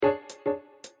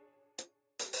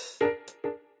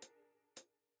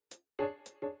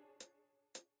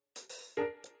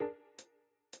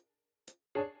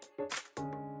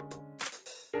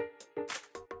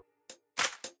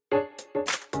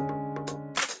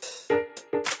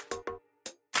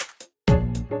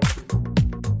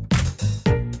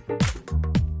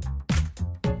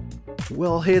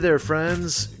Well, hey there,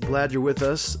 friends. Glad you're with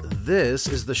us. This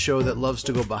is the show that loves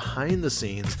to go behind the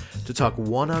scenes to talk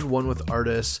one-on-one with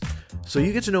artists so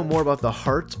you get to know more about the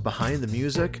heart behind the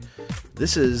music.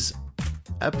 This is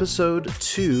episode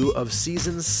 2 of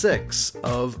season 6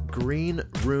 of Green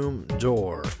Room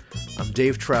Door. I'm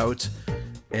Dave Trout,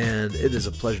 and it is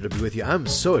a pleasure to be with you. I'm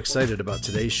so excited about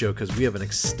today's show because we have an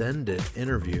extended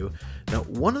interview. Now,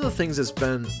 one of the things that's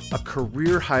been a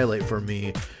career highlight for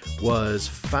me was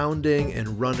founding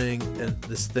and running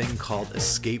this thing called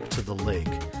Escape to the Lake.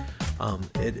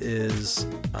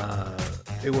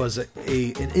 It was an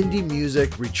indie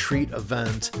music retreat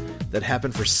event that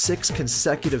happened for 6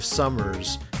 consecutive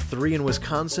summers, 3 in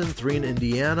Wisconsin, 3 in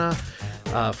Indiana,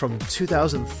 from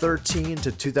 2013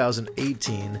 to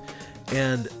 2018.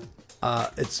 And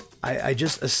I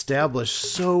just established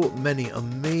so many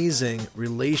amazing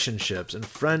relationships and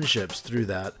friendships through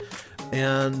that.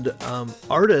 And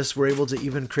artists were able to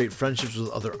even create friendships with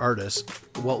other artists.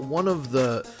 Well, one of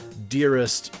the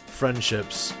dearest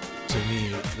friendships to me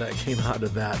that came out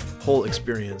of that whole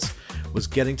experience was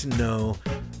getting to know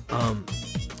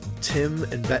Tim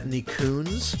and Bettany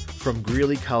Coons from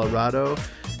Greeley, Colorado.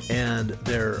 And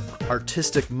their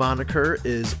artistic moniker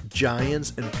is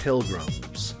Giants and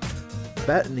Pilgrims.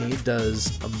 Bettany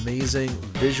does amazing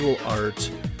visual art.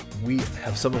 We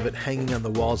have some of it hanging on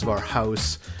the walls of our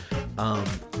house.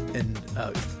 And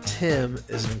Tim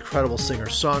is an incredible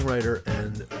singer-songwriter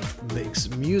and makes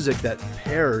music that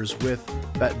pairs with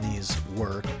Bettany's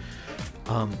work.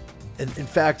 And in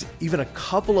fact, even a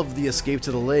couple of the Escape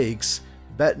to the Lakes,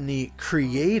 Bettany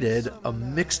created a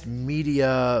mixed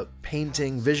media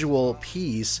painting visual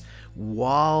piece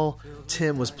while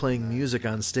Tim was playing music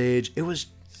on stage. It was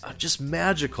just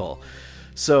magical.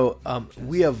 So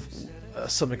we have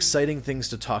some exciting things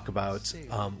to talk about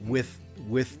with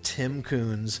Tim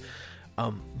Coons.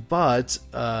 But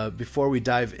before we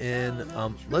dive in,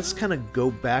 let's kind of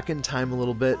go back in time a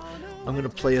little bit. I'm going to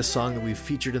play a song that we've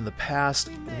featured in the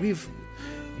past.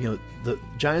 The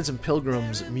Giants and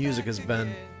Pilgrims music has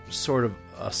been sort of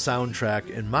a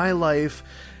soundtrack in my life,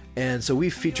 and so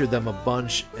we've featured them a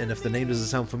bunch, and if the name doesn't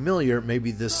sound familiar, maybe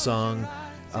this song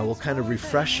will kind of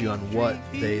refresh you on what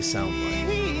they sound like.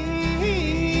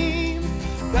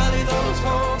 Rally those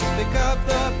hopes, pick up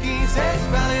the pieces,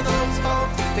 rally those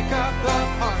hopes, pick up the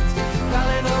parts,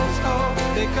 rally those hopes,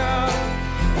 pick up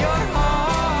your heart.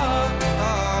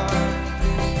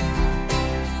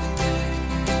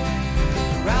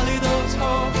 Rally those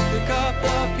hopes, pick up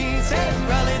the pieces,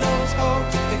 rally those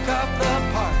hopes, pick up the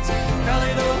parts,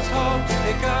 rally those hopes,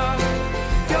 pick up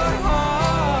your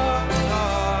heart.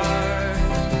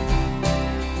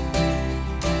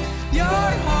 Your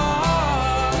heart.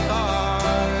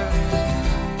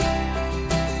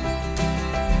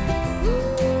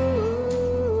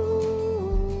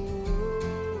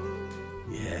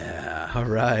 Yeah, all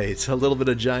right. A little bit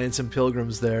of Giants and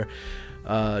Pilgrims there.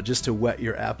 Just to whet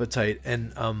your appetite.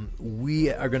 And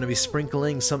we are going to be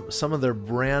sprinkling some of their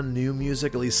brand new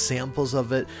music, at least samples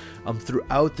of it,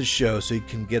 throughout the show so you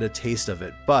can get a taste of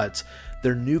it. But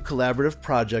their new collaborative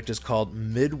project is called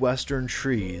Midwestern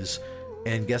Trees,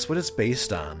 and guess what it's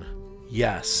based on?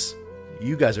 Yes,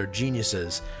 you guys are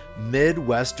geniuses.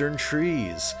 Midwestern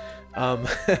Trees.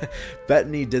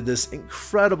 Bettany did this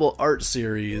incredible art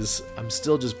series. I'm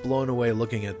still just blown away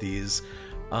looking at these.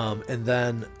 And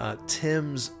then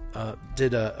Tim's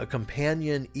did a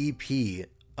companion EP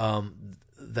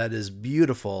that is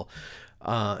beautiful,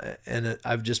 and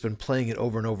I've just been playing it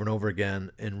over and over and over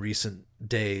again in recent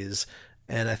days,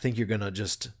 and I think you're going to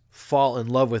just fall in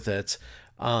love with it.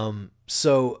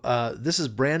 So this is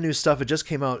brand new stuff. It just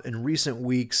came out in recent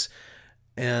weeks,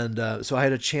 and so I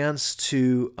had a chance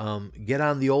to get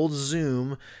on the old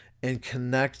Zoom and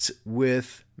connect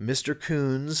with Mr.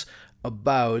 Coons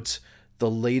about the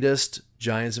latest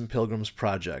Giants and Pilgrims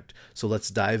project. So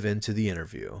let's dive into the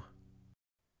interview.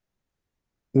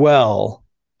 Well,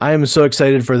 I am so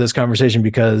excited for this conversation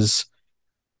because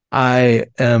I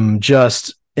am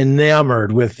just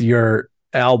enamored with your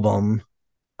album.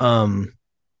 It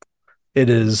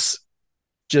is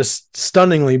just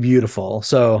stunningly beautiful.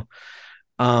 So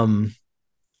I've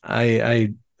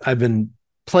been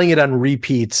playing it on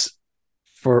repeats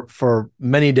for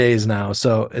many days now.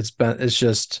 So it's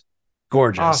just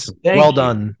gorgeous. Awesome.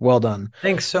 Well done.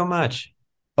 Thanks so much.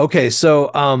 Okay, so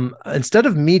instead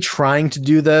of me trying to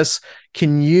do this,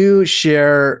 can you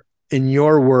share in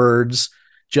your words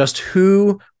just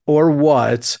who or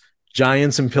what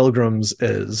Giants and Pilgrims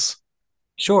is?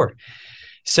 Sure.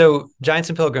 So Giants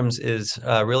and Pilgrims is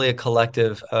really a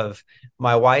collective of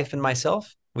my wife and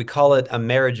myself. We call it a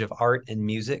marriage of art and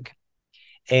music.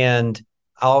 And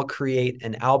I'll create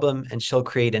an album and she'll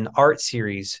create an art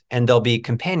series, and they'll be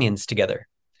companions together.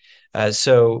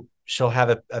 So she'll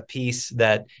have a piece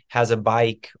that has a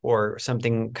bike or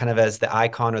something kind of as the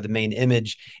icon or the main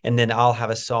image, and then I'll have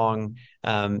a song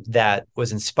that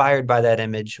was inspired by that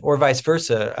image, or vice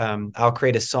versa. I'll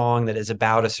create a song that is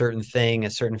about a certain thing, a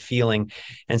certain feeling,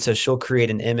 and so she'll create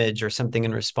an image or something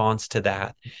in response to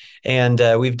that. And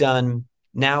we've done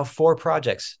now 4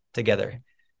 projects together.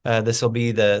 This will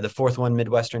be the fourth one,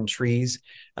 Midwestern Trees.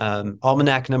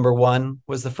 Almanac #1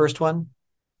 was the first one.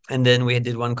 And then we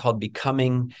did one called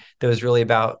Becoming, that was really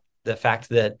about the fact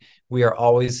that we are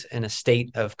always in a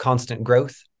state of constant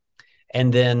growth.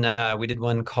 And then we did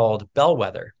one called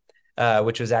Bellwether,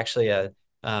 which was actually a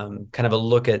kind of a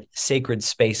look at sacred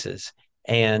spaces.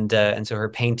 And so her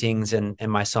paintings and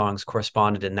my songs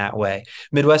corresponded in that way.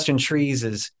 Midwestern Trees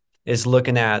is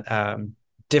looking at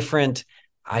different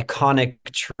iconic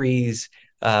trees,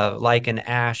 like an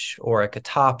ash or a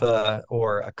catawba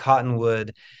or a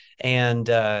cottonwood, and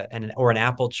or an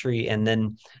apple tree. And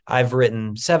then I've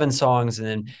written 7 songs, and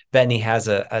then Bettany has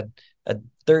a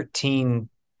 13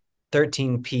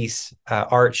 piece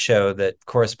art show that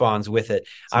corresponds with it.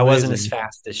 I wasn't as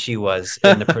fast as she was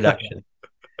in the production.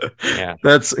 Yeah,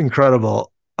 that's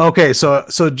incredible. Okay, so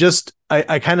just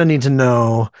I kind of need to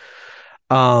know,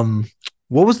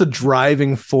 what was the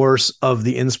driving force of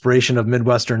the inspiration of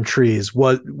Midwestern Trees?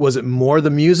 Was it more the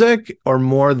music or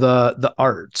more the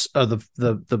art,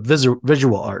 the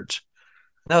visual art?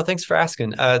 No, thanks for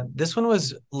asking. This one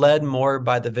was led more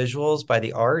by the visuals, by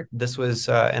the art. This was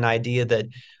an idea that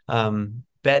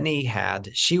Bettany had.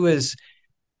 She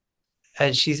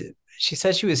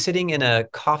said she was sitting in a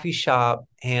coffee shop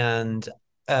and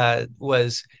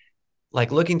was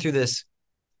like looking through this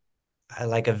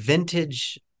like a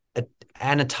vintage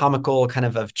anatomical kind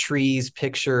of trees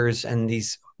pictures, and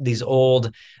these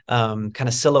old kind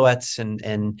of silhouettes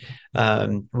and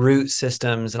root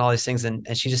systems and all these things, and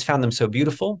she just found them so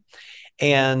beautiful.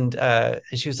 And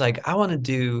she was like, I want to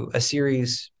do a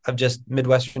series of just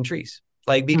Midwestern trees,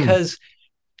 like, because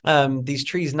these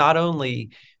trees not only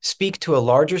speak to a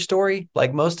larger story,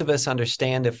 like most of us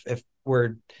understand if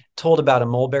we're told about a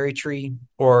mulberry tree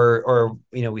or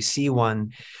we see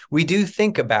one, we do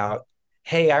think about,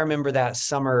 hey, I remember that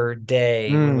summer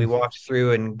day when we walked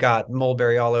through and got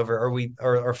mulberry all over,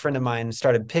 or a friend of mine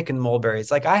started picking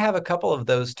mulberries. Like, I have a couple of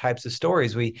those types of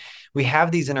stories. We have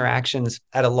these interactions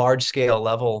at a large scale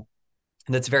level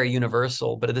that's very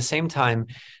universal, but at the same time,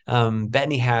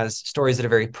 Bettany has stories that are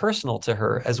very personal to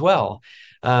her as well.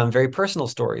 Very personal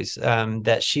stories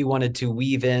that she wanted to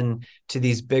weave in to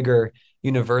these bigger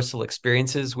universal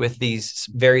experiences with these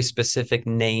very specific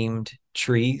named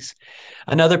trees.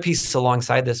 Another piece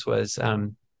alongside this was,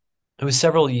 it was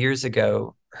several years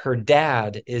ago. Her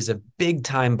dad is a big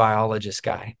time biologist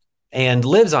guy and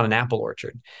lives on an apple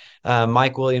orchard.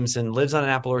 Mike Williamson lives on an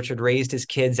apple orchard, raised his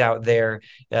kids out there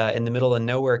in the middle of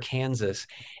nowhere, Kansas,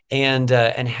 and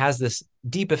has this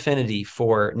deep affinity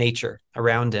for nature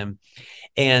around him.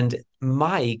 And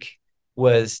Mike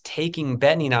was taking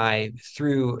Bettany and I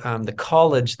through the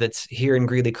college that's here in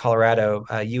Greeley, Colorado,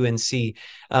 UNC.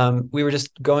 We were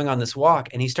just going on this walk,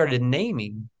 and he started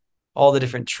naming all the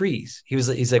different trees.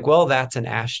 He's like, well, that's an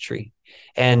ash tree.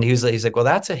 And he's like, well,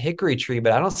 that's a hickory tree,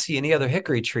 but I don't see any other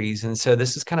hickory trees. And so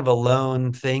this is kind of a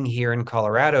lone thing here in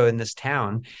Colorado, in this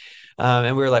town.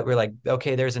 And we're like,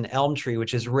 okay, there's an elm tree,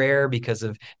 which is rare because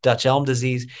of Dutch elm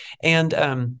disease.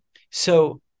 And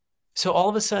so all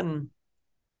of a sudden,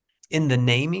 in the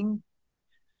naming,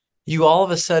 you all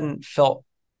of a sudden felt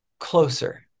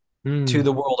closer to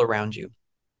the world around you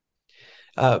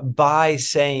by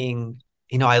saying,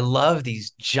 I love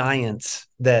these giants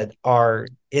that are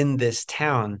in this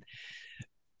town.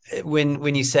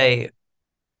 When you say,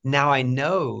 now I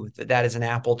know that is an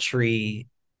apple tree,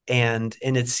 and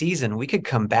in its season, we could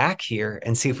come back here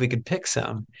and see if we could pick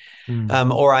some.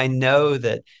 Or I know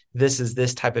that this is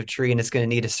this type of tree and it's going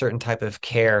to need a certain type of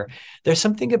care. There's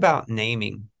something about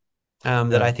naming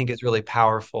that I think is really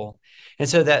powerful. And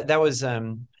so that was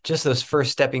just those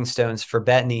first stepping stones for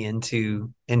Bettany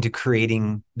into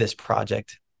creating this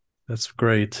project. That's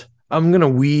great. I'm going to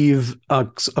weave a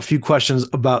few questions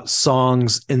about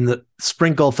songs in the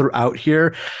sprinkle throughout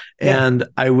here. Yeah. And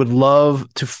I would love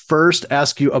to first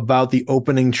ask you about the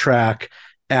opening track,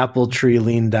 Apple Tree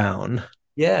Lean Down.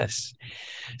 Yes.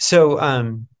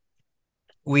 So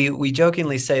we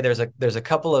jokingly say there's a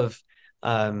couple of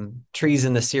trees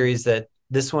in the series that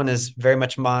this one is very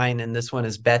much mine and this one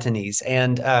is Bettany's.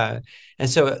 And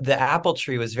so the apple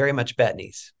tree was very much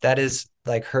Bettany's. That is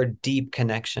like her deep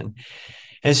connection.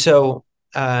 And so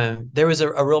there was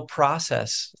a real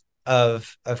process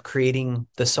of creating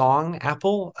the song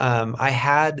Apple. I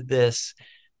had this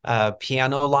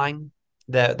piano line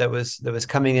that was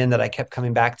coming in that I kept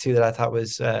coming back to, that I thought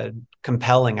was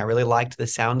compelling. I really liked the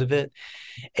sound of it.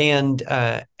 And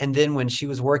then when she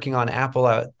was working on Apple,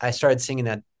 I started singing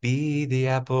that "Be the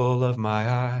apple of my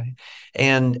eye,"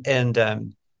 and I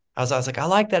was like, I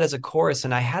like that as a chorus,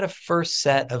 and I had a first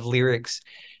set of lyrics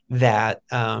that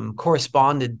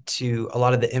corresponded to a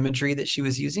lot of the imagery that she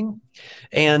was using,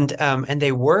 and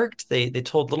they worked. They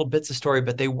told little bits of story,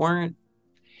 but they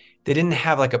didn't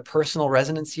have like a personal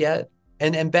resonance yet.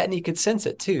 And Bettany could sense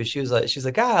it too. She's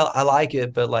like, I like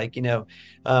it, but like,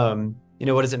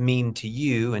 what does it mean to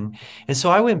you? And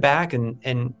so I went back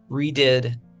and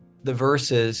redid the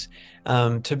verses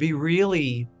to be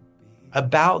really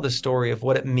about the story of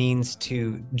what it means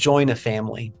to join a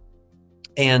family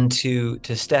and to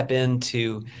step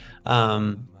into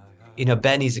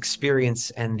Bettany's experience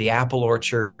and the apple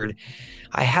orchard.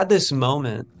 I had this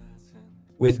moment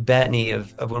with Bettany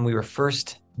of when we were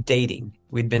first dating.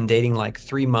 We'd been dating like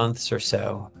 3 months or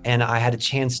so, and I had a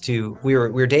chance to. We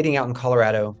were dating out in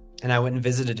Colorado, and I went and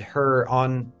visited her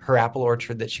on her apple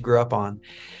orchard that she grew up on.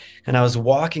 And I was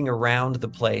walking around the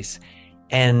place,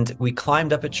 and we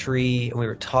climbed up a tree, and we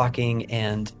were talking,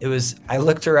 and I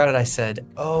looked her out and I said,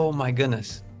 "Oh my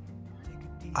goodness,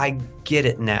 I get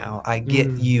it now. I get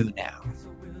you now."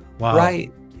 Wow.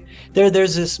 Right? There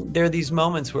are these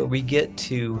moments where we get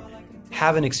to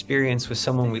have an experience with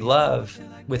someone we love,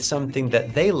 with something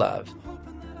that they love,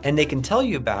 and they can tell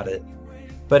you about it,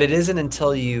 but it isn't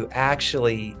until you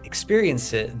actually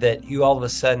experience it that you all of a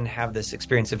sudden have this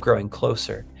experience of growing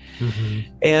closer.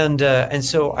 And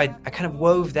so I kind of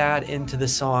wove that into the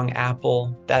song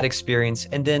Apple, that experience.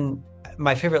 And then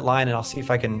my favorite line, and I'll see if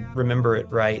I can remember it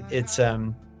right, it's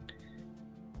I'm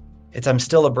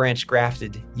still a branch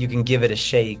grafted, you can give it a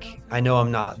shake, I know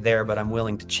I'm not there, but I'm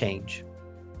willing to change.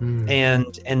 And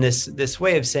this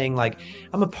way of saying, like,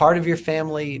 I'm a part of your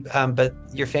family, but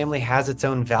your family has its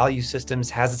own value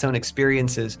systems, has its own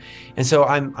experiences, and so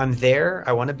I'm there.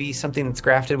 I want to be something that's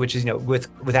grafted, which is,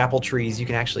 with apple trees, you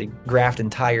can actually graft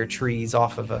entire trees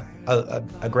off of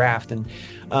a graft, and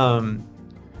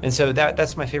so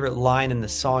that's my favorite line in the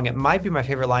song. It might be my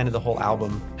favorite line of the whole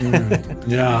album.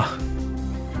 Yeah.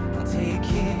 I'll take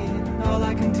it, all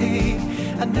I can take.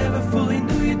 I never fully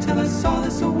knew you till I saw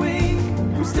this awake.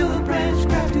 I'm still a branch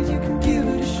grafted, you can give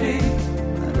it a shake.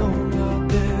 I know I'm not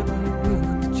there, but I'm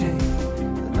willing to change.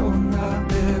 I know I'm not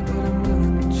there, but I'm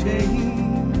willing to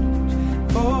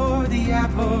change. For the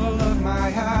apple of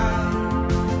my eye.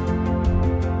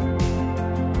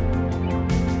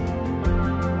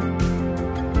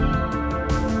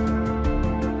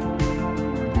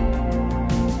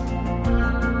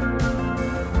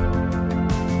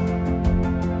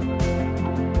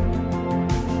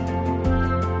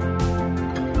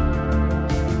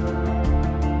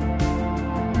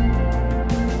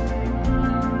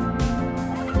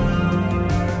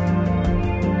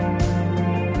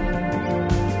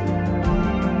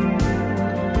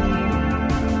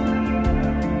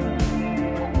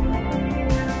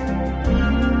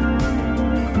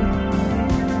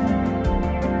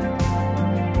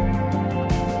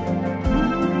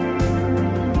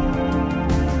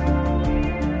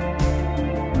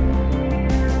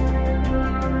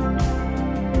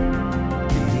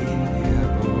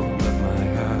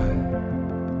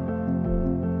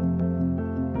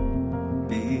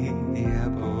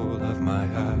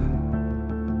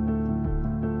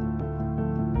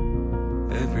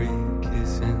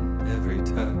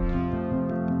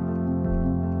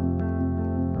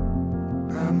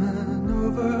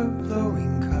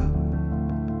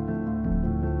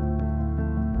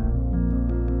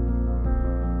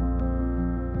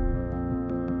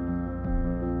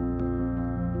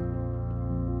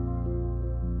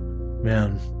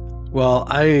 Man. Well,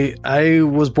 I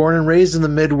was born and raised in the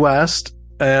Midwest,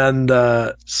 and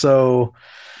so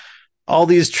all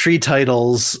these tree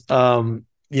titles,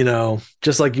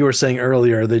 just like you were saying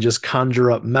earlier, they just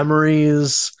conjure up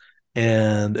memories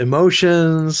and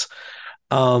emotions.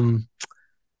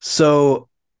 So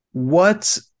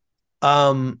what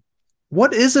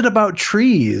is it about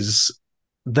trees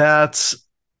that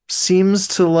seems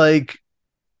to like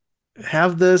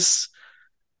have this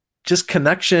just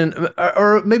connection?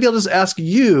 Or maybe I'll just ask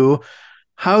you,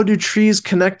 how do trees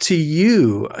connect to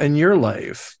you in your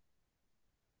life?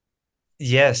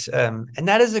 Yes, and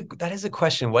that is a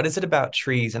question. What is it about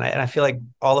trees? And I feel like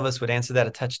all of us would answer that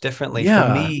a touch differently. Yeah.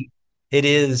 For me, it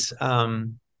is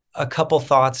a couple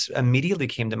thoughts immediately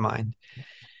came to mind,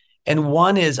 and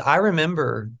one is I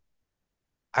remember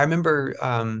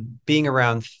being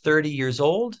around 30 years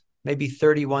old maybe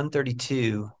 31,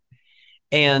 32,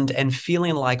 and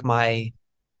feeling like my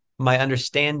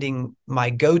understanding, my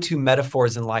go-to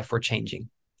metaphors in life were changing.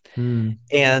 Mm.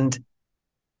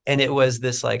 And it was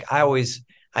this, like,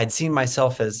 I'd seen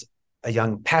myself as a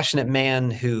young passionate man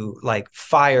who, like,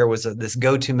 fire was this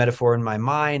go-to metaphor in my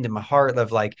mind and my heart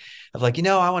of like, I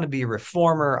want to be a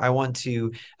reformer. I want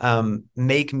to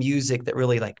make music that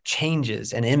really like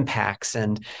changes and impacts.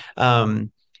 And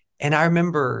I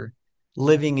remember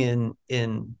living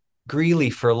in Greeley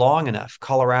for long enough,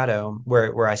 Colorado,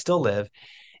 where I still live,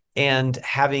 and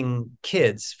having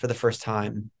kids for the first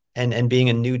time, and being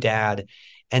a new dad,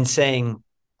 and saying,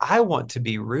 I want to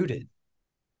be rooted.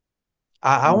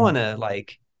 I Mm. want to,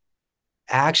 like,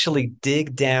 actually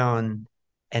dig down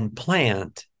and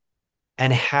plant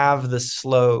and have the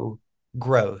slow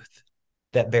growth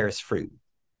that bears fruit.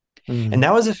 Mm. And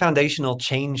that was a foundational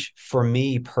change for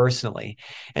me personally.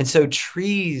 And so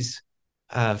trees,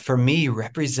 for me,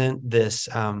 represent this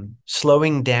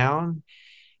slowing down,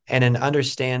 and an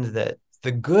understand that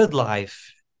the good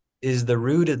life is the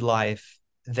rooted life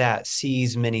that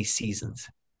sees many seasons.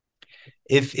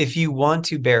 If you want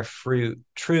to bear fruit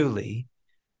truly,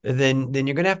 then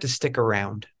you're going to have to stick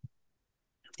around.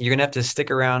 You're going to have to stick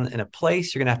around in a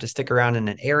place. You're going to have to stick around in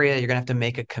an area. You're going to have to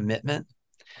make a commitment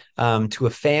to a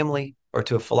family, or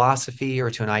to a philosophy, or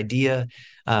to an idea,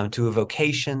 to a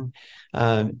vocation,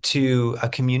 to a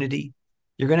community.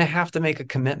 You're going to have to make a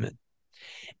commitment.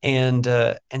 And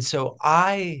so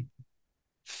I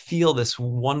feel this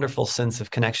wonderful sense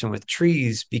of connection with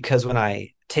trees, because when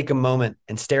I take a moment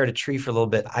and stare at a tree for a little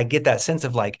bit, I get that sense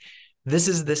of like, this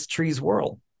is this tree's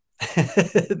world.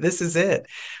 This is it.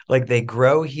 Like, they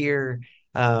grow here.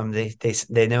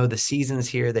 They know the seasons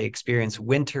here. They experience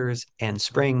winters and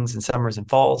springs and summers and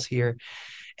falls here.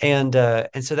 And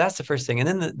so that's the first thing. And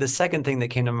then the second thing that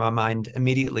came to my mind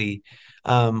immediately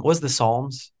was the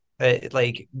Psalms.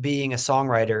 Like, being a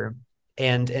songwriter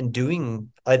and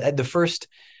doing the first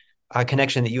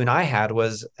connection that you and I had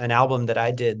was an album that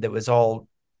I did that was all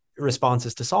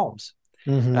responses to Psalms.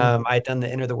 Mm-hmm. I'd done the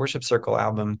Enter the Worship Circle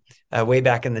album way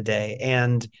back in the day.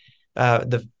 And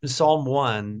the Psalm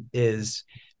 1 is,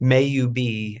 may you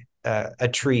be a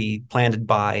tree planted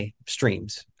by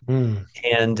streams, Mm.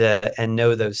 and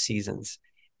know those seasons.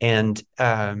 And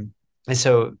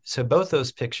so both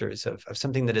those pictures of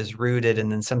something that is rooted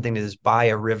and then something that is by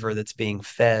a river that's being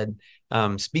fed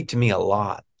speak to me a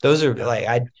lot. Those are, like,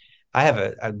 I have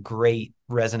a great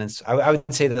resonance. I would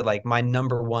say that, like, my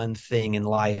number one thing in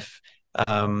life,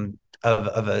 of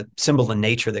a symbol in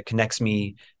nature that connects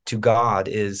me to God,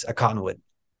 is a cottonwood.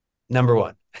 Number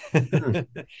one. Mm.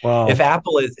 If Wow.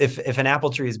 if an apple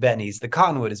tree is Bethany's, the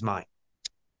cottonwood is mine.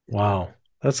 Wow.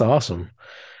 That's awesome.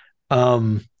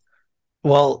 Um,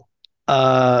 well,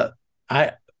 uh,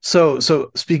 I so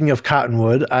speaking of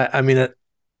cottonwood, I mean,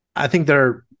 I think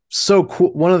they're so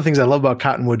cool. One of the things I love about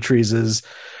cottonwood trees is,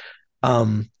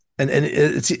 um, and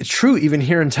it's true even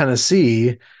here in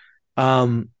Tennessee.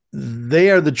 They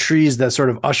are the trees that sort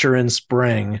of usher in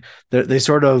spring. They're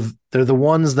the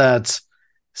ones that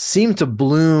seem to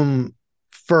bloom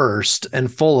first and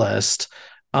fullest.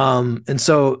 And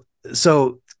so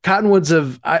cottonwoods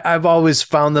I've always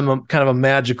found them kind of a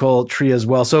magical tree as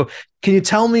well. So can you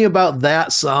tell me about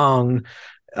that song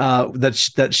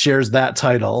that shares that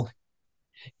title?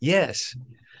 Yes.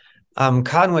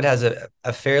 Cottonwood has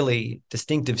a fairly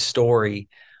distinctive story.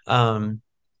 Um,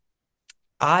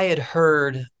 I had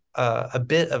heard a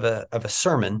bit of a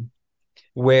sermon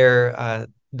where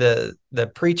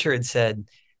the preacher had said,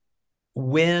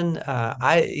 when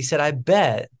he said, I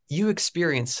bet you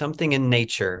experience something in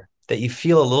nature that you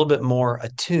feel a little bit more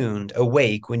attuned,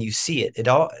 awake when you see it.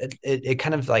 It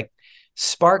kind of like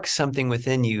sparks something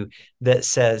within you that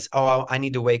says, oh, I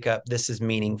need to wake up. This is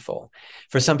meaningful.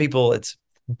 For some people, it's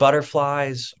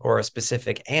butterflies or a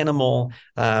specific animal,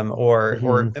 or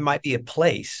Mm-hmm. it might be a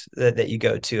place that you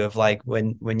go to, of like,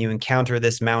 when you encounter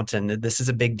this mountain, this is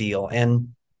a big deal.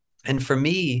 And for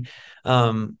me,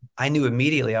 I knew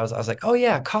immediately. I was like, oh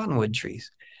yeah, cottonwood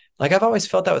trees. Like, I've always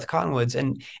felt that with cottonwoods.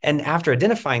 And after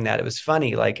identifying that, it was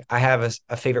funny. Like, I have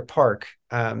a favorite park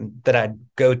that I'd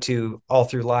go to all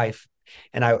through life.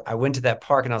 And I went to that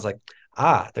park and I was like,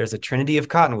 there's a trinity of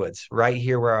cottonwoods right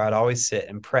here where I'd always sit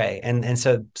and pray. And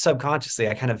so subconsciously,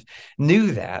 I kind of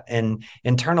knew that and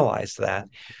internalized that.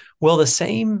 Well, the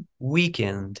same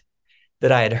weekend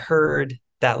that I had heard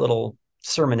that little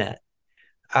sermonette,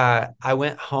 I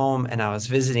went home and I was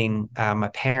visiting my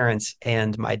parents,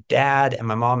 and my dad and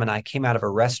my mom and I came out of a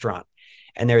restaurant,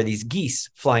 and there were these geese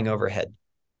flying overhead,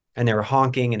 and they were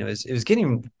honking, and it was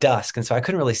getting dusk, and so I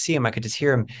couldn't really see them. I could just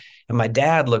hear them. And my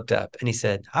dad looked up and he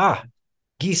said,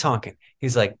 geese honking.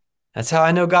 He's like, that's how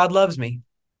I know God loves me.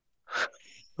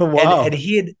 And Wow.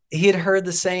 he had heard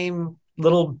the same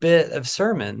little bit of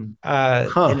sermon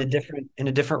Huh. in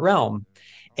a different realm.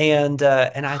 And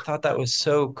I thought that was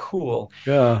so cool.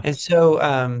 Yeah. And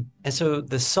so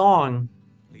the song,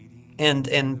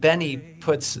 and Benny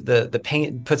puts the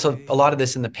paint puts a lot of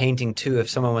this in the painting too. If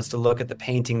someone wants to look at the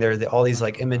painting, there are all these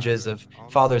like images of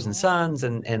fathers and sons,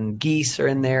 and geese are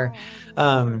in there.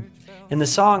 In the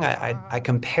song, I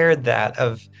compared that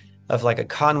of like a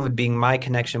cottonwood being my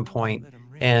connection point,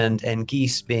 and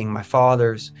geese being my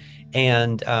father's.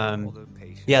 And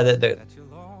yeah,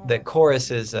 the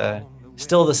chorus is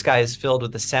still the sky is filled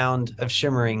with the sound of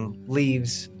shimmering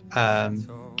leaves,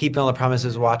 keeping all the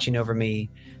promises, watching over me,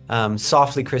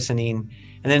 softly christening.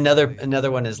 And then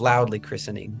another one is loudly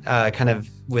christening, kind of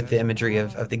with the imagery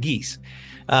of the geese.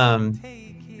 Um,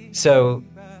 so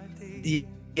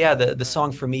yeah, the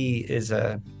song for me is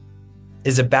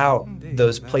about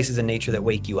those places in nature that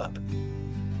wake you up.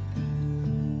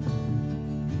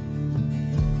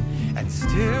 And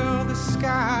still the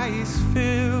sky is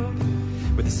filled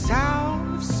with the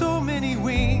sound of so many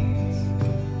wings,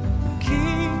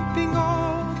 keeping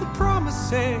all the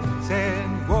promises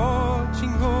and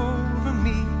watching over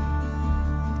me,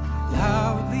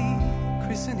 loudly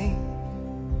christening.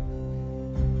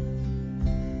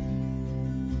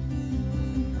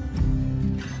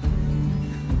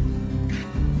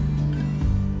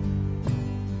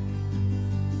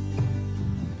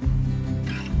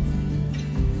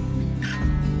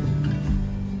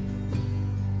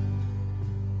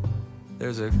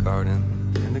 There's a garden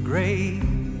in the grave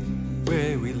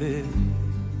where we live,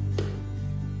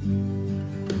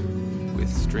 with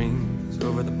strings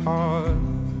over the part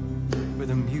where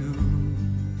the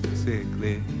music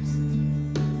lives.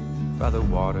 By the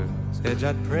water's edge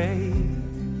I'd pray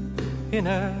in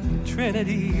a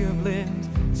trinity of limbs,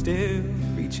 still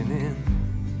reaching in,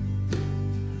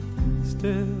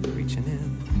 still reaching in.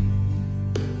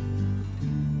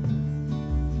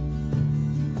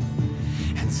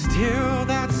 Still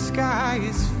that sky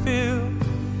is filled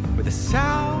with the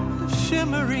sound of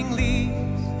shimmering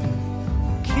leaves,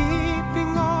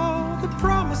 keeping all the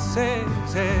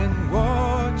promises and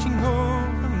watching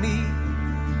over me,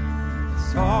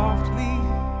 softly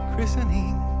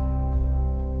christening.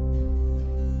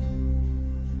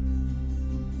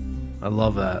 I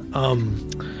love that.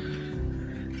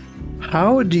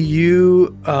 How do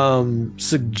you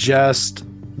suggest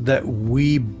that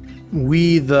we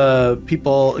the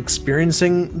people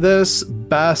experiencing this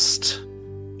best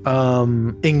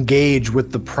engage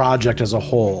with the project as a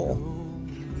whole?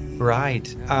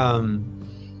 Right.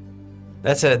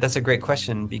 That's a great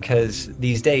question, because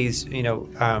these days,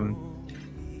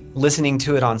 listening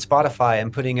to it on Spotify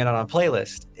and putting it on a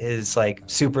playlist is like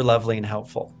super lovely and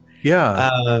helpful. Yeah.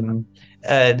 Um,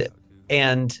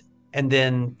 and and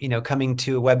then coming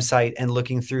to a website and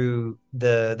looking through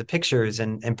the pictures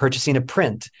and purchasing a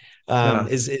print Yeah.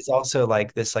 is also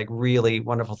like this like really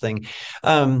wonderful thing.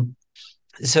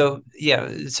 So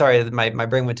yeah, sorry, my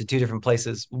brain went to two different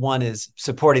places. One is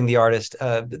supporting the artist.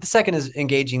 The second is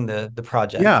engaging the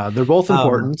project. Yeah, they're both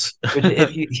important. Which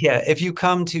if you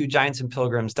come to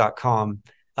giantsandpilgrims.com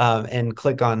and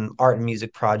click on art and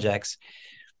music projects,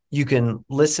 you can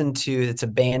listen to, it's a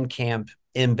Bandcamp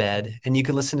embed, and you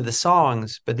can listen to the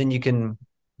songs, but then you can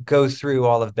go through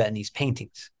all of Bettany's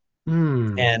paintings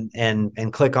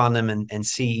and click on them and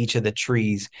see each of the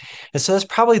trees. And so that's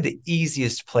probably the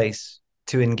easiest place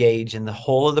to engage in the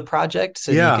whole of the project,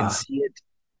 so that you can see it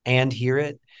and hear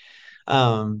it.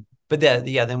 But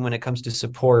then when it comes to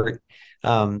support,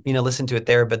 listen to it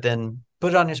there, but then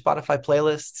put it on your Spotify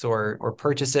playlists or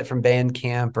purchase it from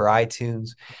Bandcamp or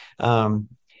iTunes.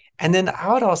 And then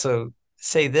I would also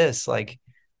say this, like,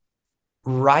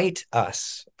 write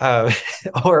us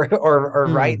or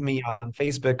write me on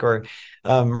Facebook, or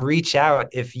reach out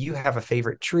if you have a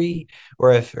favorite tree,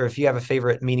 or if you have a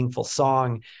favorite meaningful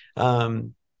song.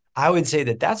 I would say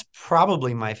that's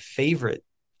probably my favorite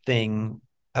thing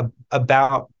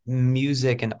about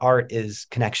music and art is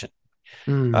connection.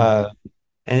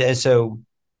 And so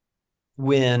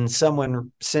when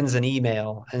someone sends an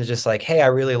email and is just like, hey, I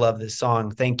really love this song,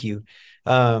 thank you.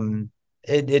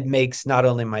 It makes not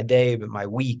only my day, but my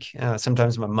week,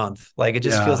 sometimes my month. Like, it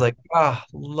just feels like,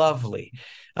 lovely.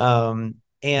 Back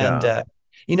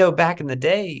in the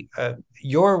day,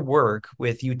 your work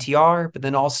with UTR, but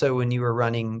then also when you were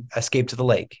running Escape to the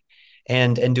Lake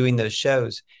and doing those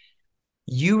shows,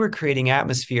 you were creating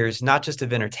atmospheres, not just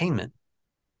of entertainment,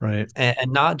 right,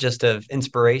 and not just of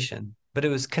inspiration, but it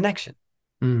was connection.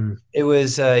 It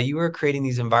was you were creating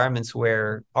these environments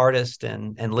where artist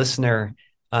and listener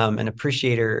an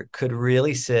appreciator could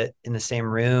really sit in the same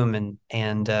room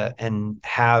and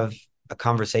have a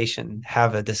conversation,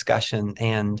 have a discussion,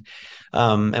 and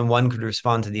one could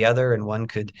respond to the other, and one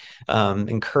could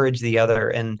encourage the other,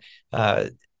 and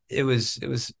it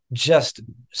was just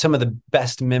some of the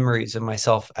best memories of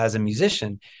myself as a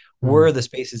musician were the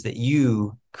spaces that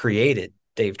you created,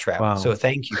 Dave Trapp. Wow. So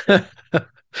thank you.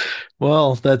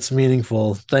 Well, that's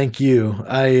meaningful. Thank you.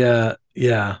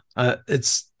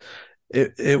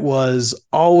 It was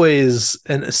always,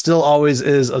 and it still always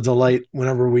is, a delight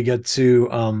whenever we get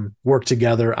to work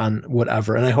together on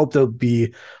whatever. And I hope there'll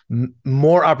be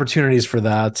more opportunities for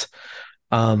that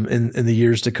in the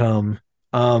years to come.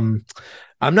 I'm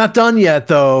not done yet,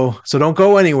 though, so don't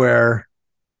go anywhere.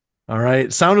 All right.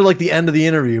 It sounded like the end of the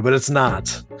interview, but it's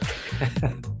not.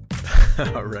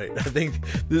 All right. I think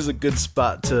this is a good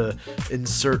spot to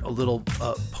insert a little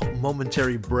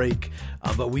momentary break.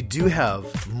 But we do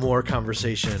have more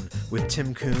conversation with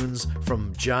Tim Coons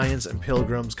from Giants and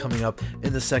Pilgrims coming up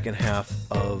in the second half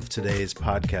of today's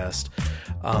podcast.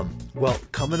 Well,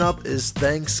 coming up is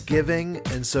Thanksgiving.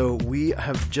 And so we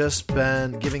have just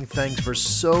been giving thanks for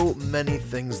so many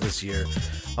things this year.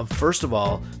 First of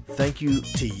all, thank you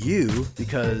to you,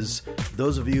 because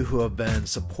those of you who have been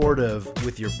supportive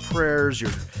with your prayers,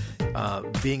 your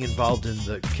being involved in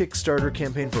the Kickstarter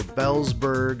campaign for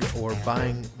Bellsburg, or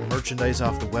buying merchandise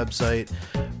off the website,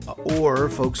 or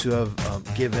folks who have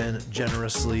given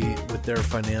generously with their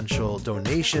financial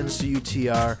donations to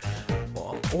UTR,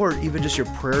 or even just your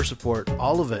prayer support.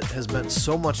 All of it has meant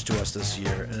so much to us this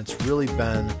year, and it's really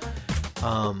been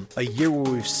a year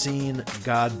where we've seen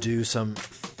God do some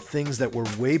things that were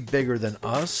way bigger than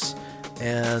us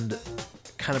and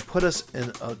kind of put us in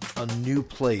a new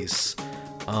place.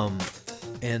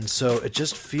 And so it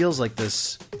just feels like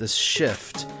this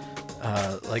shift,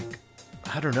 like,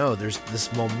 I don't know, there's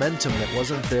this momentum that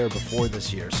wasn't there before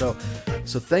this year. So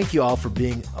thank you all for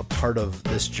being a part of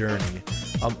this journey.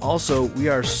 Also, we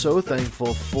are so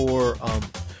thankful for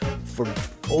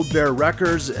Old Bear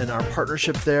Records and our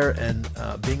partnership there, and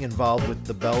being involved with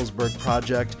the Bellsburg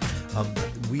project.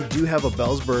 We do have a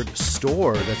Bellsburg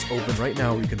store that's open right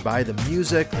now. You can buy the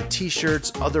music, the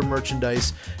t-shirts, other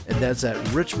merchandise, and that's at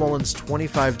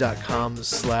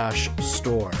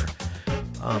richmullins25.com/store.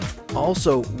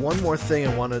 Also, one more thing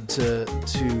I wanted to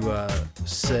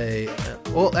say.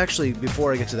 Well, actually,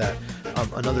 before I get to that,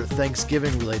 another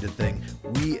Thanksgiving-related thing.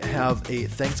 We have a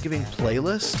Thanksgiving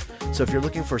playlist. So if you're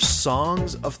looking for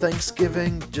songs of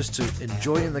Thanksgiving just to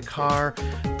enjoy in the car,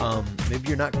 maybe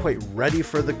you're not quite ready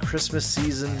for the Christmas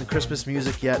season, Christmas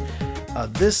music yet,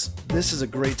 this is a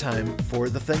great time for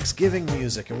the Thanksgiving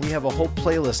music, and we have a whole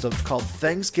playlist called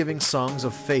Thanksgiving Songs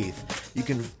of Faith. You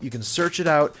can search it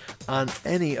out on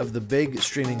any of the big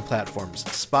streaming platforms: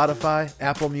 Spotify,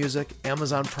 Apple Music,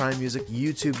 Amazon Prime Music,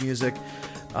 YouTube Music.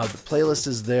 The playlist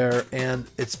is there, and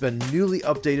it's been newly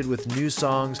updated with new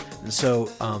songs, and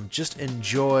so just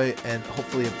enjoy, and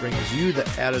hopefully it brings you the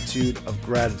attitude of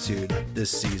gratitude this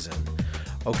season.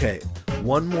 Okay,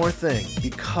 one more thing,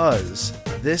 because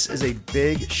this is a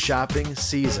big shopping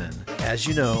season. As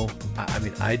you know, I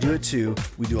mean, I do it too.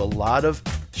 We do a lot of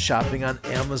shopping on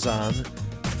Amazon,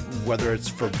 whether it's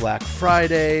for Black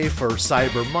Friday, for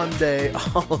Cyber Monday,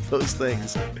 all of those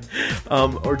things,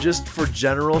 or just for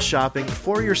general shopping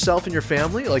for yourself and your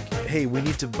family. Like, hey, we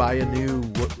need to buy a new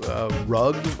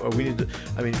rug, or we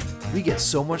get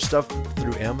so much stuff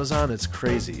through Amazon, it's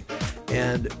crazy.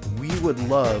 And we would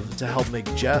love to help make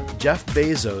Jeff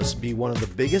Bezos be one of the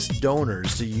biggest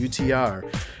donors to UTR.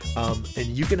 And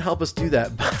you can help us do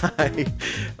that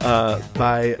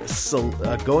by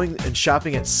going and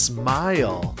shopping at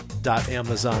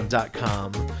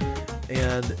smile.amazon.com,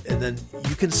 and then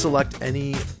you can select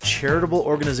any charitable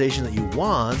organization that you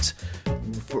want.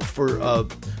 For a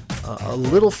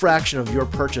little fraction of your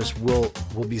purchase will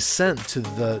be sent to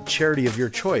the charity of your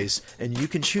choice, and you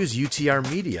can choose UTR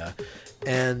Media,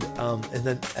 and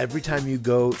then every time you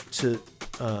go to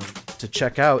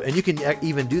check out, and you can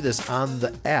even do this on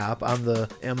the app, on the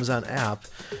Amazon app,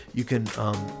 you can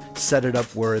set it up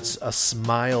where it's a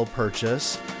Smile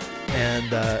purchase,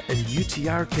 and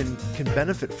UTR can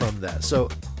benefit from that. So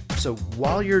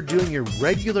while you're doing your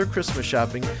regular Christmas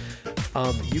shopping,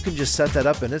 you can just set that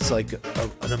up, and it's like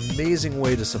an amazing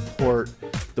way to support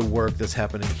the work that's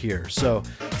happening here. So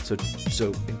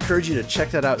encourage you to check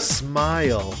that out,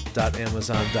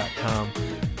 smile.amazon.com,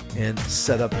 and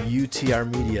set up UTR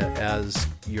Media as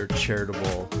your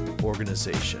charitable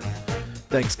organization.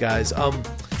 Thanks, guys.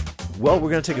 Well, we're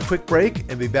going to take a quick break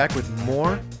and be back with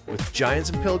more with Giants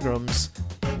and Pilgrims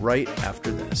right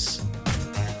after this.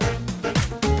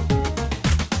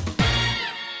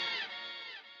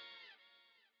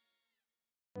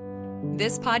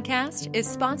 This podcast is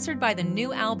sponsored by the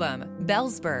new album,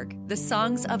 Bellsburg, The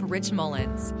Songs of Rich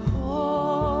Mullins.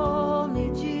 Hold me,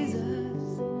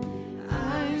 Jesus.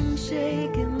 I'm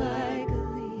shaking like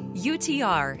a leaf.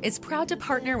 UTR is proud to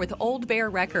partner with Old Bear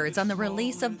Records on the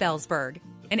release of Bellsburg,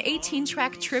 an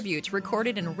 18-track tribute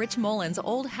recorded in Rich Mullins'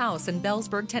 old house in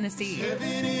Bellsburg, Tennessee.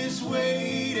 Heaven is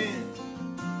waiting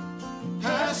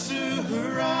past the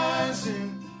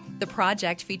horizon. The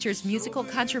project features musical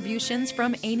contributions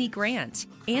from Amy Grant,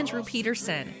 Andrew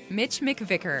Peterson, Mitch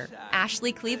McVicker,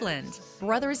 Ashley Cleveland,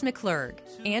 Brothers McClurg,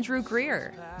 Andrew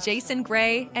Greer, Jason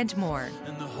Gray, and more.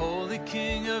 And the Holy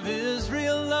King of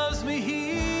Israel loves me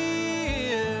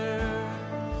here.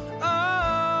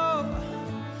 Oh,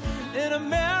 in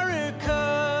America.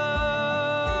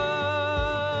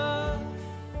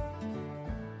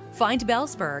 Find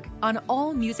Bellsburg on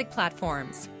all music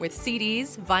platforms with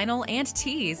CDs, vinyl, and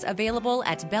tees available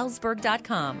at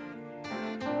bellsburg.com.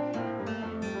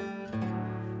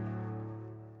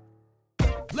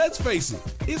 Let's face it,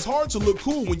 it's hard to look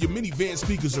cool when your minivan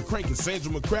speakers are cranking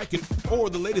Sandra McCracken or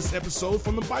the latest episode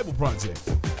from the Bible Project.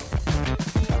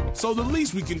 So the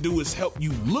least we can do is help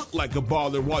you look like a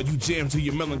baller while you jam to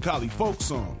your melancholy folk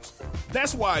songs.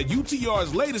 That's why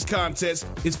UTR's latest contest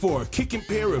is for a kicking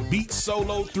pair of Beats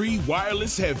Solo 3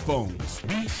 wireless headphones.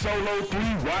 Beats Solo 3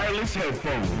 wireless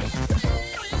headphones.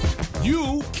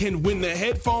 You can win the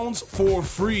headphones for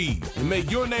free and make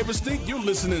your neighbors think you're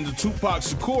listening to Tupac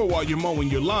Shakur while you're mowing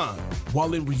your lawn,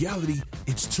 while in reality,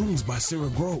 it's tunes by Sarah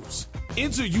Groves.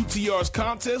 Enter UTR's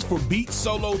contest for Beats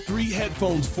Solo 3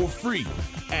 headphones for free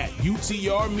at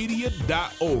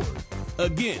utrmedia.org.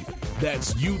 Again,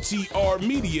 that's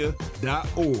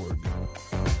utrmedia.org.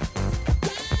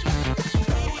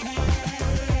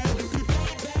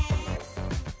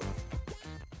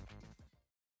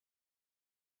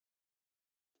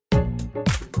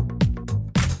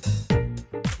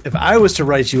 If I was to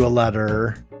write you a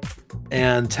letter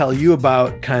and tell you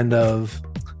about kind of,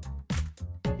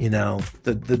 you know,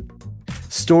 the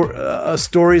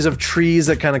stories of trees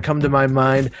that kind of come to my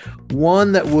mind,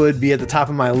 one that would be at the top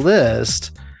of my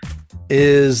list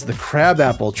is the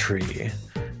crabapple tree.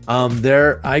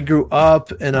 I grew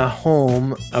up in a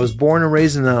home. I was born and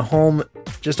raised in a home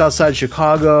just outside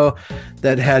Chicago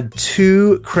that had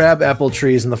 2 crabapple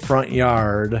trees in the front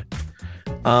yard.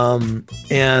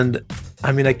 And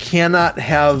I mean, I cannot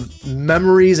have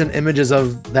memories and images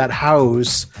of that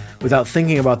house without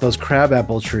thinking about those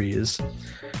crabapple trees.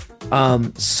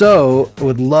 So I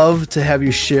would love to have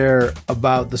you share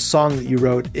about the song that you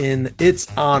wrote in its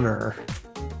honor.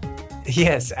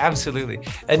 Yes, absolutely.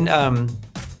 And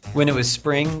when it was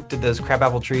spring, did those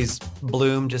crabapple trees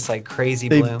bloom just like crazy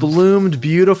They blooms? bloomed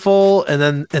beautiful,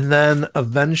 and then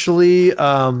eventually,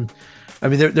 I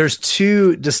mean, there's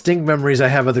 2 distinct memories I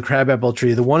have of the crabapple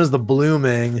tree. The one is the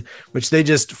blooming, which they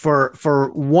just for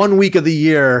 1 week of the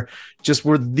year just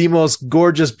were the most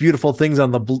gorgeous, beautiful things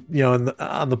on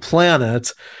the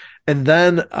planet. And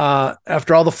then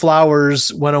after all the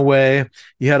flowers went away,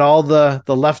 you had all the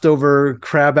leftover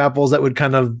crab apples that would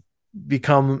kind of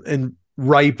become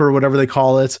ripe or whatever they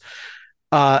call it,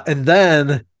 and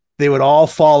then they would all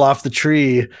fall off the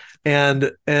tree,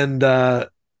 and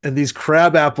these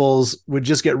crab apples would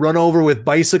just get run over with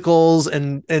bicycles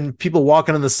and people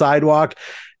walking on the sidewalk.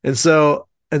 And so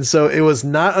it was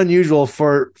not unusual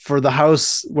for the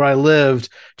house where I lived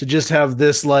to just have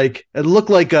this, like, it looked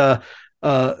like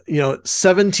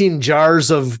 17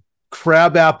 jars of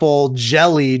crabapple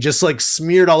jelly just like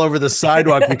smeared all over the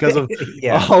sidewalk because of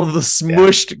Yeah. all the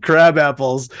smushed crab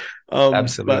apples.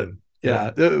 Absolutely.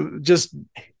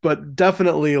 But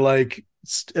definitely like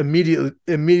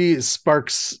immediate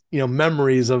sparks,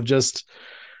 memories of just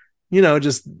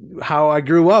how I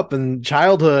grew up and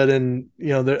childhood, and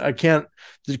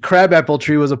the crabapple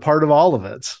tree was a part of all of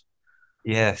it.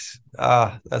 Yes.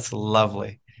 That's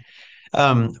lovely.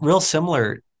 Real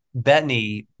similar,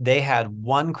 Bethany, they had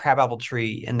one crabapple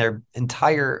tree in their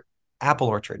entire apple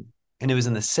orchard, and it was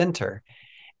in the center.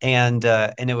 And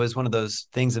it was one of those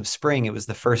things of spring. It was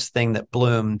the first thing that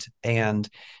bloomed. And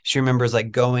she remembers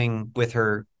like going with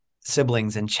her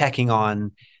siblings and checking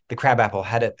on the crabapple.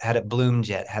 Had it bloomed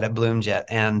yet?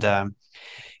 And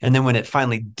then when it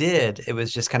finally did, it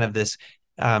was just kind of this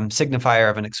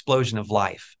signifier of an explosion of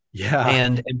life. Yeah.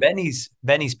 And Benny's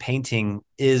painting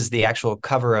is the actual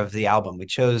cover of the album. We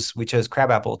chose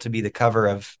Crabapple to be the cover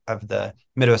of the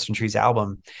Midwestern Trees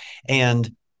album.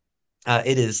 And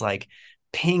it is like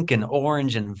pink and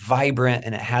orange and vibrant,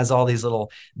 and it has all these little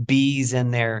bees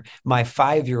in there. My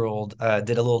 5-year-old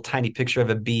did a little tiny picture of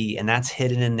a bee, and that's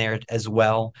hidden in there as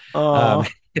well.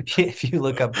 If you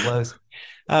look up close.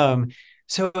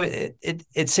 So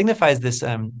it signifies this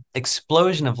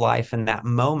explosion of life in that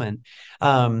moment.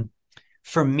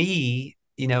 For me,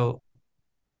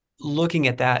 looking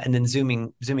at that and then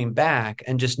zooming back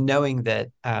and just knowing that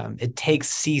it takes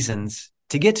seasons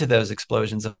to get to those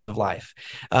explosions of life.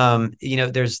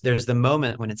 There's the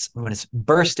moment when it's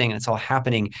bursting and it's all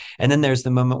happening, and then there's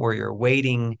the moment where you're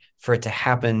waiting for it to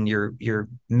happen. You're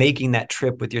making that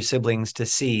trip with your siblings to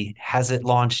see, has it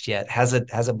launched yet? Has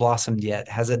it blossomed yet?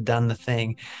 Has it done the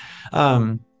thing?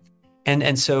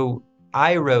 And so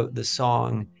I wrote the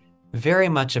song very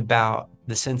much about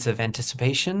the sense of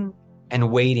anticipation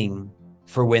and waiting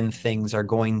for when things are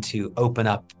going to open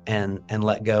up and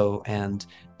let go and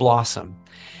blossom.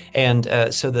 And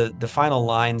so the final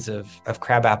lines of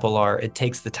Crabapple are, it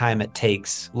takes the time it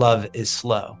takes, love is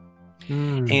slow.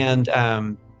 And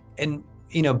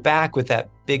back with that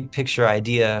big picture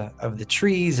idea of the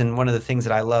trees, and one of the things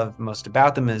that I love most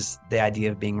about them is the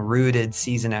idea of being rooted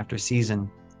season after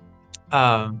season.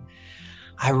 I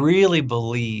really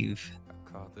believe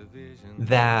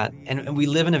that, and we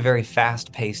live in a very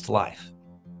fast-paced life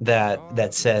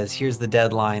that says, here's the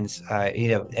deadlines.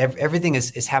 Everything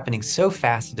is happening so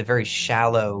fast at a very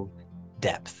shallow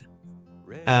depth.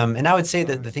 And I would say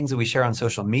that the things that we share on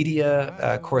social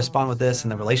media correspond with this,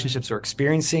 and the relationships we're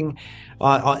experiencing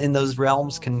in those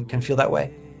realms can feel that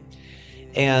way.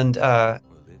 And I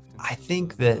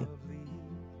think that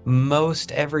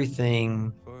most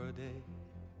everything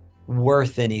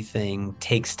worth anything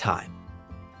takes time.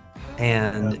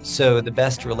 And so the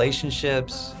best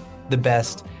relationships, the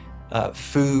best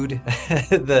food,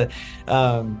 the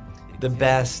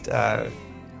best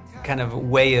kind of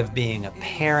way of being a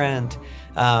parent,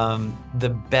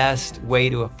 the best way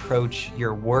to approach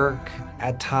your work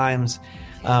at times,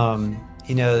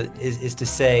 is to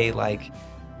say, like,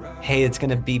 hey, it's going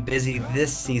to be busy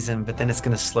this season, but then it's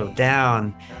going to slow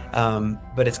down.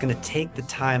 But it's going to take the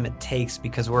time it takes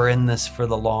because we're in this for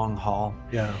the long haul.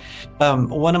 Yeah.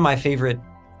 One of my favorite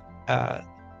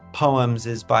poems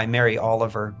is by Mary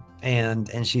Oliver,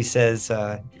 and she says,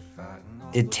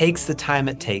 it takes the time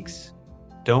it takes.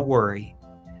 Don't worry.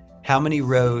 How many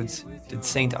roads did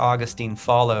St. Augustine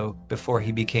follow before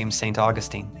he became St.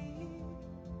 Augustine?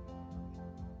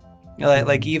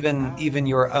 Like even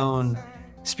your own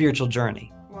spiritual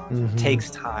journey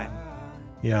takes time.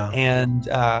 Yeah.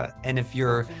 And if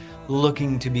you're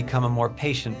looking to become a more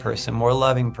patient person, more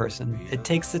loving person, it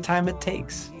takes the time it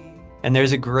takes. And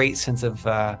there's a great sense of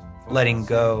letting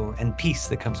go and peace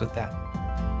that comes with that.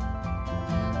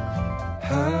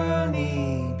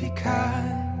 Honey, be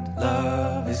kind,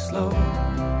 love is slow.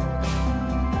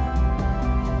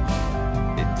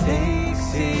 It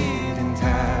takes it in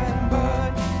time,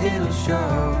 but it'll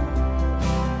show.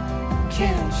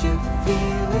 Can't you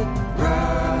feel it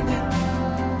running?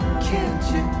 Can't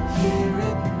you hear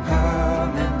it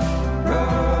humming,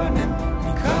 running,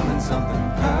 becoming something?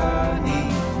 Honey,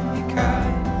 be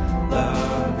kind,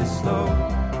 love is slow.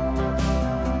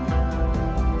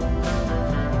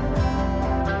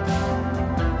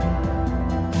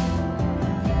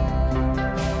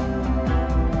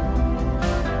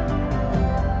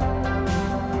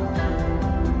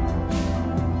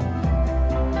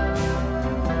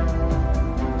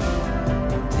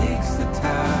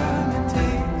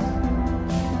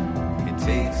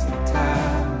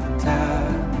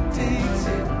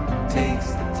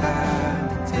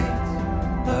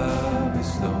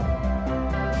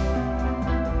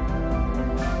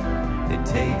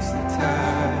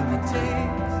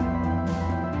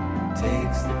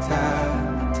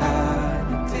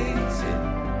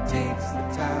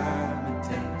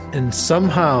 And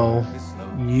somehow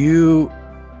you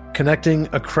connecting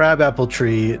a crabapple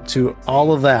tree to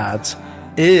all of that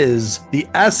is the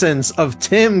essence of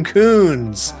Tim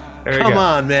Koons. Come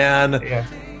on, man. Yeah.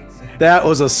 That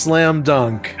was a slam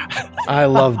dunk. I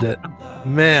loved it,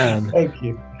 man. Thank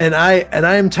you. And I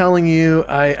am telling you,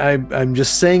 I'm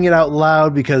just saying it out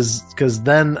loud because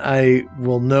then I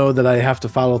will know that I have to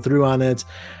follow through on it.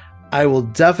 I will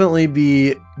definitely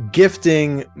be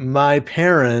gifting my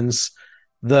parents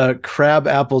the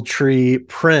crabapple tree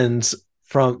print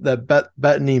from that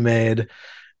Bettany made,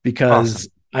 because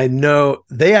awesome. I know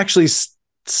they actually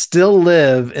still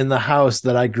live in the house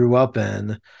that I grew up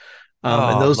in.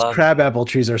 And those crabapple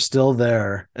trees are still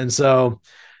there. And so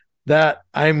that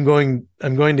I'm going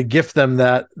to gift them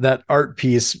that art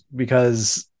piece,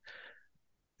 because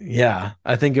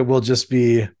I think it will just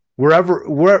be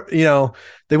where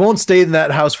they won't stay in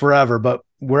that house forever, but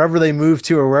wherever they move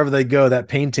to or wherever they go, that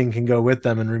painting can go with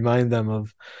them and remind them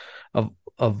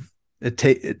of it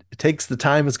takes the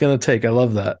time it's going to take. I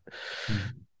love that.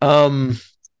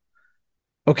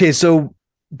 Okay. So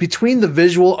between the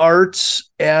visual arts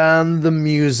and the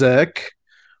music,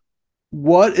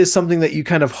 what is something that you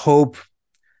kind of hope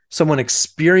someone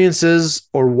experiences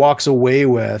or walks away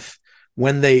with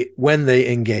when they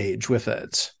engage with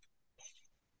it?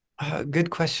 Good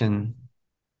question.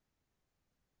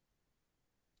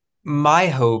 My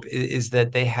hope is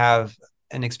that they have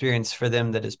an experience for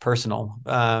them that is personal,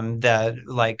 that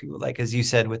like as you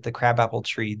said with the crabapple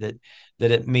tree, that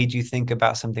it made you think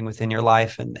about something within your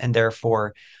life, and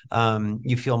therefore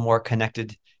you feel more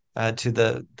connected to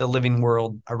the living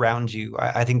world around you.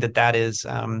 I think that is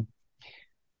a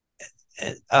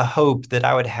hope that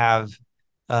I would have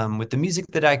with the music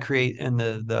that I create and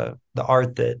the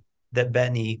art that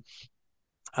Bettany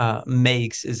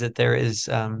makes, is that there is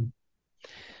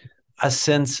a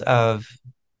sense of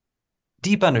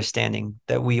deep understanding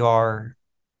that we are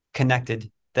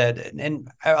connected. And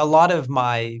a lot of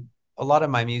my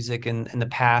music in the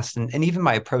past, and even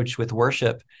my approach with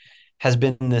worship, has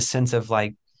been this sense of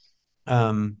like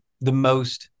the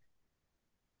most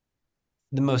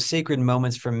sacred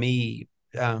moments for me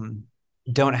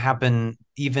don't happen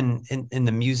even in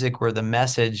the music or the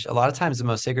message. A lot of times the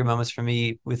most sacred moments for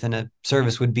me within a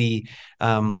service would be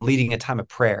leading a time of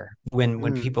prayer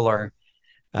when people are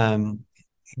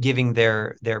giving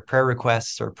their prayer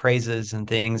requests or praises and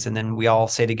things, and then we all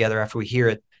say together after we hear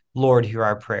it, Lord, hear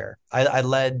our prayer. I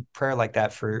led prayer like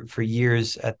that for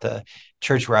years at the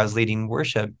church where I was leading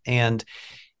worship, and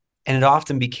it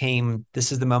often became,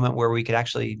 this is the moment where we could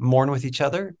actually mourn with each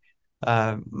other,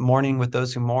 mourning with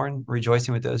those who mourn,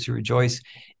 rejoicing with those who rejoice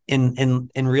in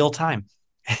real time.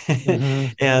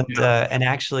 And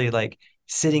actually like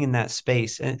sitting in that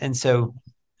space. And so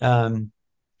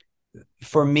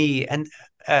for me, and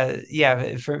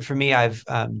for me, I've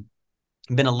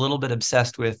been a little bit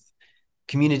obsessed with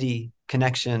community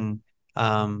connection,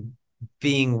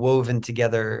 being woven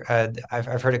together.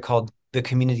 I've heard it called the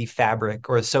community fabric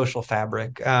or the social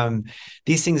fabric.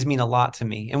 These things mean a lot to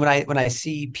me. And when I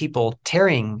see people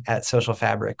tearing at social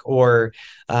fabric or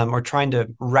trying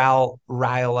to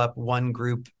rile up one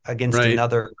group against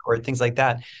another or things like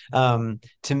that,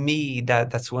 to me,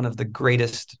 that's one of the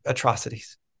greatest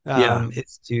atrocities.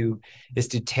 Is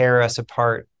to tear us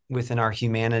apart within our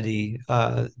humanity.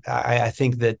 I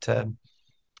think that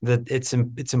it's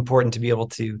important to be able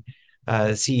to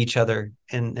see each other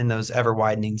in those ever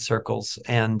widening circles,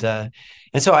 and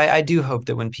so I do hope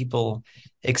that when people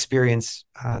experience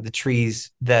the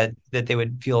trees, that they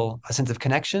would feel a sense of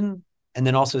connection, and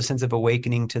then also a sense of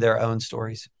awakening to their own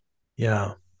stories.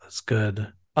 Yeah, that's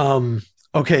good.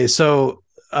 Okay, so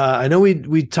I know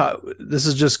we talked. This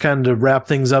is just kind of to wrap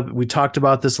things up. We talked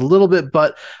about this a little bit,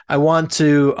 but I want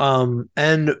to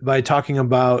end by talking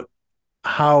about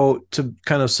how to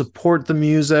kind of support the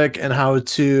music and how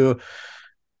to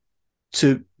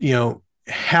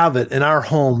have it in our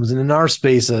homes and in our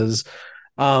spaces,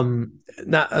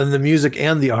 not in the music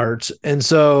and the art. And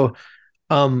so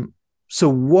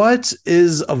what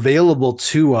is available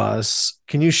to us?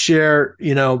 Can you share?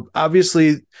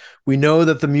 Obviously we know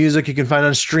that the music you can find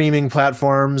on streaming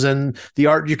platforms and the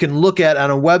art you can look at on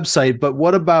a website, but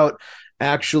what about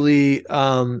actually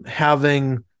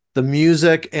having the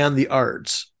music and the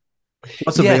arts?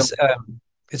 What's available?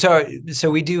 Yes.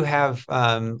 So we do have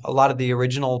a lot of the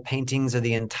original paintings of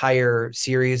the entire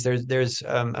series. There's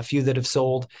a few that have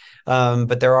sold,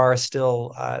 but there are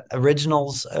still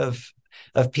originals of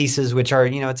pieces, which are,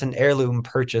 it's an heirloom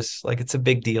purchase, like it's a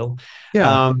big deal.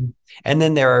 Yeah. And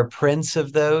then there are prints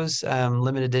of those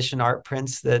limited edition art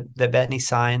prints that Bettany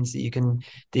signs that you can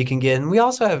get. And we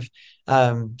also have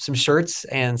some shirts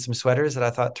and some sweaters that I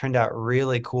thought turned out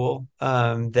really cool,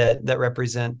 that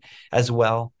represent as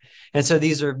well. And so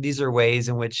these are ways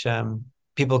in which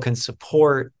people can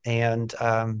support and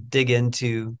dig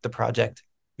into the project.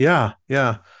 Yeah.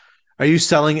 Yeah. Are you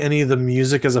selling any of the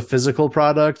music as a physical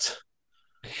product?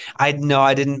 I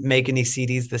didn't make any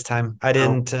CDs this time. I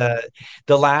didn't.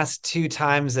 The last two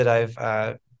times that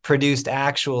I've produced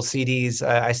actual CDs,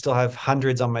 I still have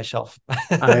hundreds on my shelf.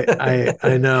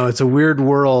 I know it's a weird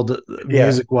world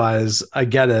music wise. I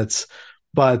get it,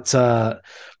 but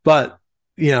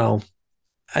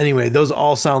anyway, those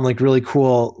all sound like really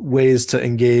cool ways to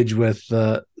engage with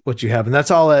what you have, and that's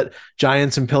all at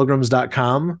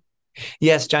giantsandpilgrims.com.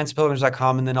 Yes,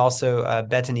 giantsandpilgrims.com, and then also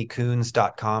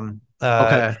BettanyCoons.com.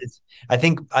 Okay. I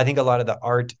think a lot of the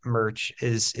art merch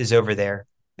is over there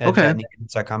at okay.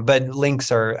 BettanyCoons.com, but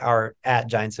links are at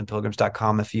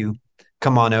giantsandpilgrims.com if you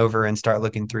come on over and start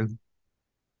looking through.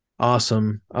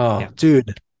 Awesome. Oh,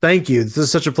 dude, thank you. This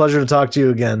is such a pleasure to talk to you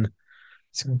again.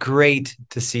 It's great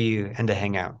to see you and to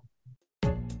hang out.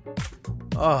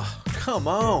 Oh, Come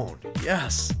on.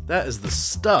 Yes, that is the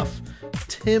stuff.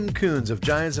 Tim Coons of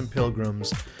Giants and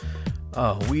Pilgrims.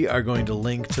 We are going to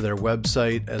link to their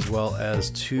website as well as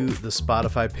to the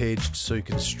Spotify page so you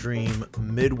can stream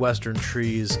Midwestern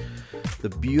Trees, the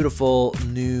beautiful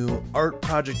new art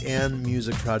project and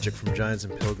music project from Giants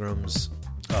and Pilgrims.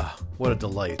 What a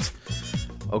delight.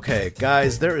 Okay,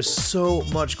 guys, there is so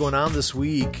much going on this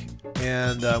week,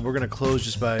 and we're going to close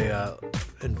just by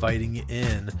inviting you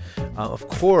in. Of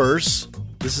course,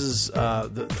 this is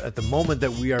at the moment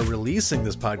that we are releasing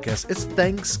this podcast, it's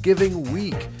Thanksgiving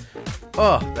week.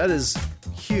 That is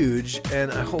huge,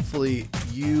 and hopefully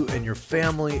you and your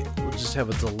family will just have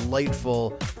a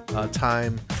delightful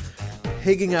time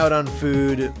higging out on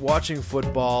food, watching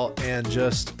football, and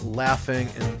just laughing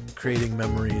and creating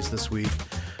memories this week.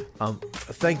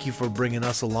 Thank you for bringing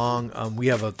us along. We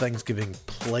have a Thanksgiving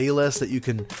playlist that you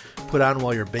can put on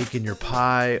while you're baking your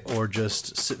pie or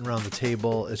just sitting around the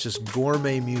table. It's just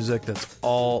gourmet music that's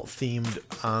all themed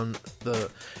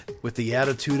with the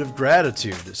attitude of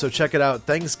gratitude. So check it out,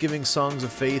 Thanksgiving Songs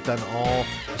of Faith on all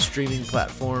streaming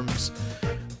platforms.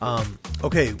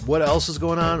 Okay, what else is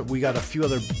going on? We got a few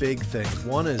other big things.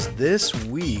 One is this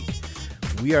week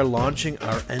we are launching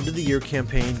our end of the year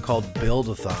campaign called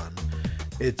Build-a-thon.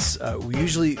 It's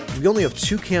we only have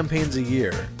 2 campaigns a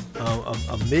year,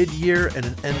 a mid-year and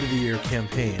an end-of-the-year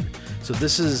campaign. So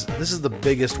this is the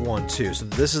biggest one too. So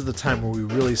this is the time where we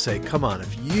really say, come on,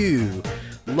 if you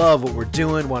love what we're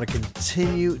doing, want to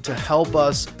continue to help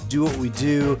us do what we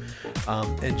do,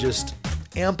 and just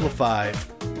amplify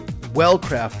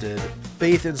well-crafted,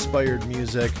 faith-inspired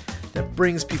music that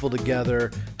brings people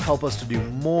together, help us to do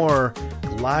more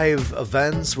live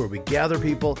events where we gather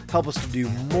people, help us to do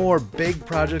more big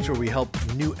projects where we help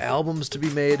new albums to be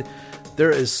made.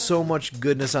 There is so much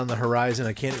goodness on the horizon,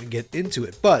 I can't even get into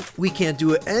it, but we can't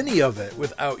do any of it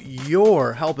without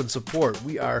your help and support.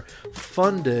 We are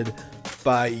funded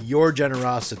by your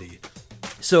generosity.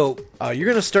 So you're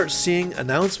going to start seeing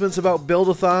announcements about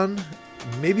Build-a-thon.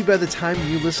 Maybe by the time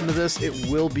you listen to this, it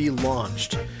will be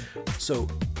launched. So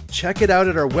check it out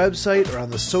at our website or on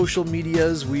the social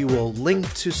medias. We will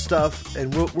link to stuff,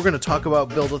 and we're going to talk about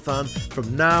Build-a-thon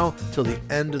from now till the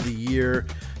end of the year.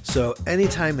 So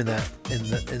anytime in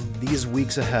these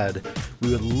weeks ahead,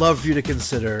 we would love for you to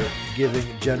consider giving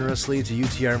generously to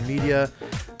UTR Media.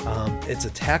 It's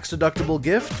a tax-deductible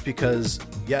gift because,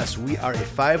 yes, we are a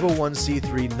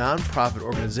 501c3 nonprofit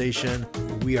organization.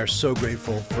 We are so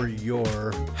grateful for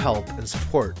your help and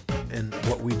support in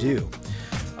what we do.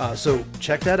 So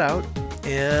check that out.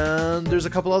 And there's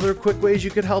a couple other quick ways you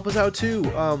could help us out too.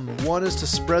 One is to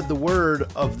spread the word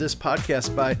of this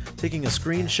podcast by taking a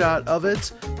screenshot of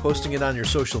it, posting it on your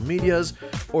social medias,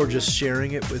 or just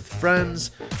sharing it with friends.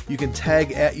 You can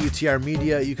tag at UTR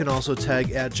Media. You can also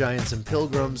tag at Giants and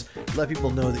Pilgrims. Let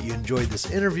people know that you enjoyed this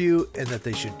interview and that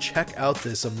they should check out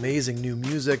this amazing new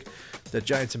music that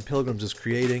Giants and Pilgrims is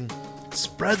creating.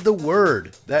 Spread the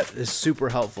word. That is super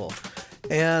helpful.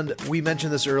 And we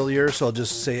mentioned this earlier, so I'll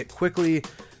just say it quickly.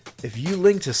 If you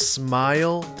link to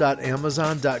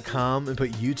smile.amazon.com and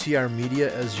put UTR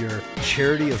Media as your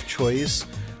charity of choice,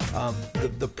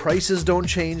 the prices don't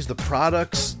change, the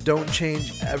products don't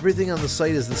change, everything on the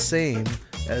site is the same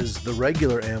as the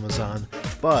regular Amazon,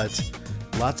 but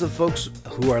lots of folks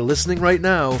who are listening right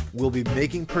now will be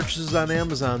making purchases on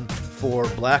Amazon for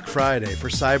Black Friday, for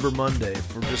Cyber Monday,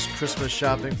 for just Christmas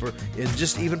shopping, and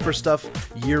just even for stuff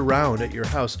year-round at your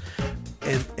house.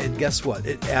 And guess what?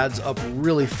 It adds up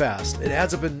really fast. It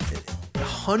adds up in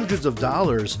hundreds of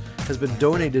dollars has been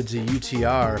donated to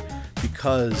UTR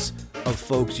because of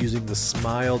folks using the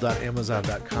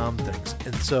smile.amazon.com things.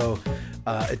 And so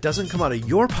it doesn't come out of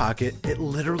your pocket. It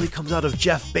literally comes out of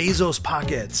Jeff Bezos'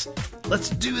 pockets. Let's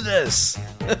do this.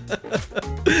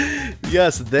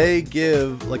 Yes, they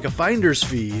give like a finder's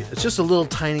fee. It's just a little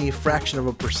tiny fraction of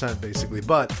a percent basically,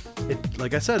 but it,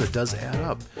 like I said, it does add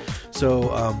up.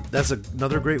 So that's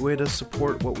another great way to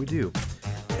support what we do.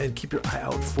 And keep your eye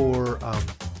out for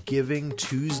Giving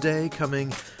Tuesday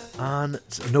coming on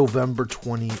November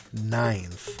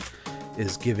 29th.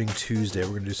 Is Giving Tuesday. We're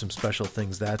going to do some special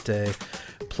things that day.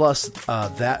 Plus,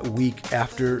 that week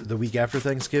after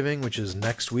Thanksgiving, which is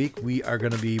next week, we are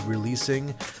going to be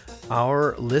releasing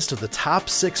our list of the top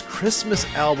 6 Christmas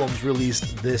albums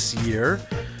released this year.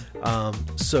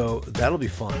 So that'll be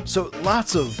fun. So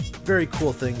lots of very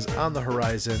cool things on the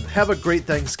horizon. Have a great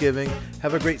Thanksgiving.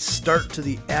 Have a great start to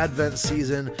the Advent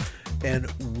season.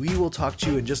 And we will talk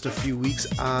to you in just a few weeks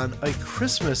on a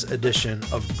Christmas edition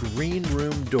of Green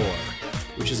Room Door,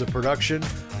 which is a production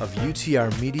of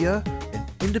UTR Media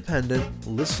and independent,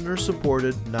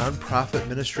 listener-supported nonprofit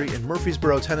ministry in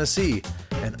Murfreesboro, Tennessee,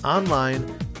 and online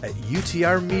at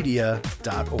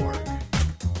utrmedia.org.